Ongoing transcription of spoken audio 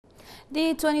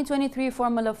The 2023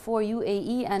 Formula 4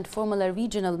 UAE and Formula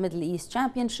Regional Middle East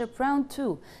Championship Round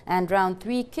 2 and Round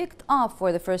 3 kicked off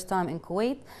for the first time in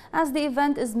Kuwait, as the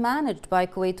event is managed by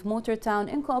Kuwait Motor Town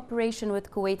in cooperation with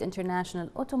Kuwait International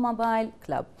Automobile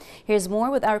Club. Here's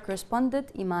more with our correspondent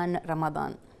Iman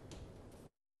Ramadan.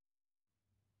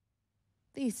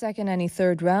 The second and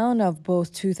third round of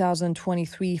both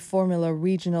 2023 Formula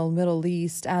Regional Middle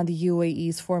East and the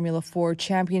UAE's Formula 4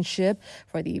 Championship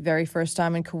for the very first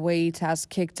time in Kuwait has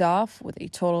kicked off with a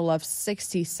total of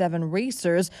 67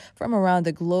 racers from around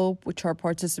the globe, which are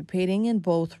participating in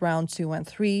both round 2 and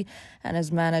 3, and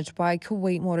is managed by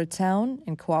Kuwait Motor Town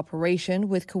in cooperation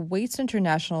with Kuwait's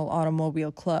International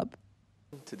Automobile Club.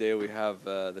 Today we have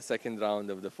the second round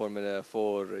of the Formula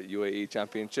 4 UAE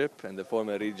Championship and the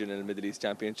Formula Regional Middle East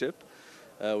Championship.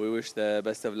 We wish the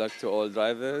best of luck to all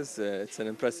drivers. It's an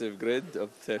impressive grid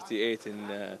of 38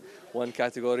 in one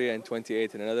category and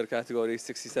 28 in another category,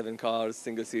 67 cars,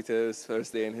 single-seaters,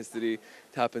 first day in history.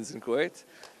 It happens in Kuwait.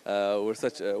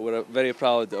 We're very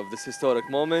proud of this historic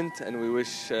moment, and we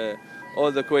wish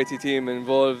all the Kuwaiti team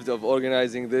involved of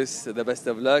organizing this the best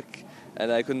of luck,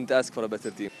 and I couldn't ask for a better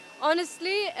team.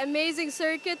 Honestly, amazing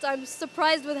circuit. I'm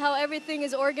surprised with how everything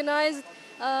is organized.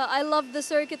 I love the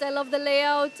circuit, I love the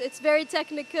layout. It's very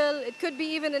technical. It could be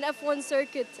even an F1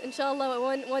 circuit, inshallah,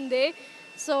 one day.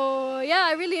 So yeah,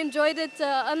 I really enjoyed it.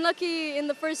 Unlucky in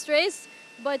the first race,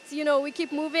 but you know, we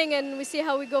keep moving and we see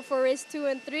how we go for race 2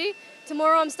 and 3.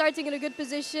 Tomorrow I'm starting in a good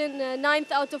position,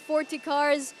 9th out of 40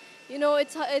 cars. You know,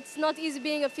 it's not easy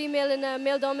being a female in a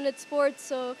male-dominant sport.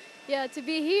 So yeah, to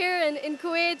be here in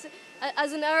Kuwait,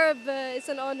 as an Arab, it's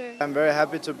an honor. I'm very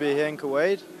happy to be here in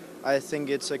Kuwait. I think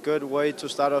it's a good way to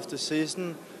start off the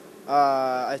season.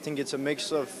 I think it's a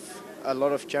mix of a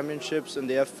lot of championships and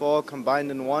the F4 combined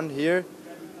in one here,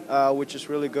 which is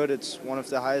really good. It's one of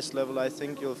the highest level I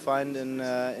think you'll find in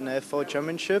an F4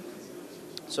 championship.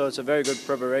 So it's a very good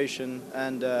preparation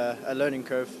and a learning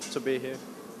curve to be here.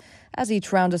 As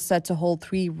each round is set to hold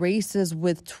 3 races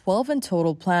with 12 in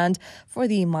total planned for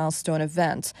the milestone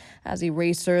event, as the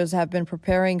racers have been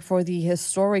preparing for the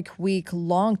historic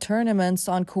week-long tournaments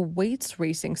on Kuwait's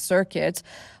racing circuit,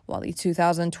 while the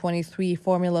 2023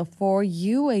 Formula 4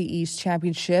 UAE's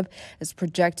Championship is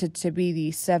projected to be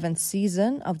the 7th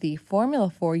season of the Formula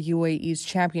 4 UAE's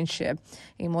Championship,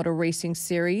 a motor racing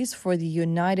series for the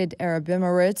United Arab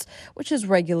Emirates, which is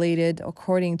regulated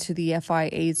according to the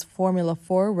FIA's Formula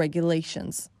 4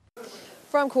 regulations.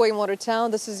 From Kuwait Motor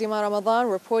Town, this is Iman Ramadan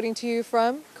reporting to you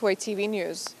from Kuwait TV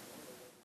News.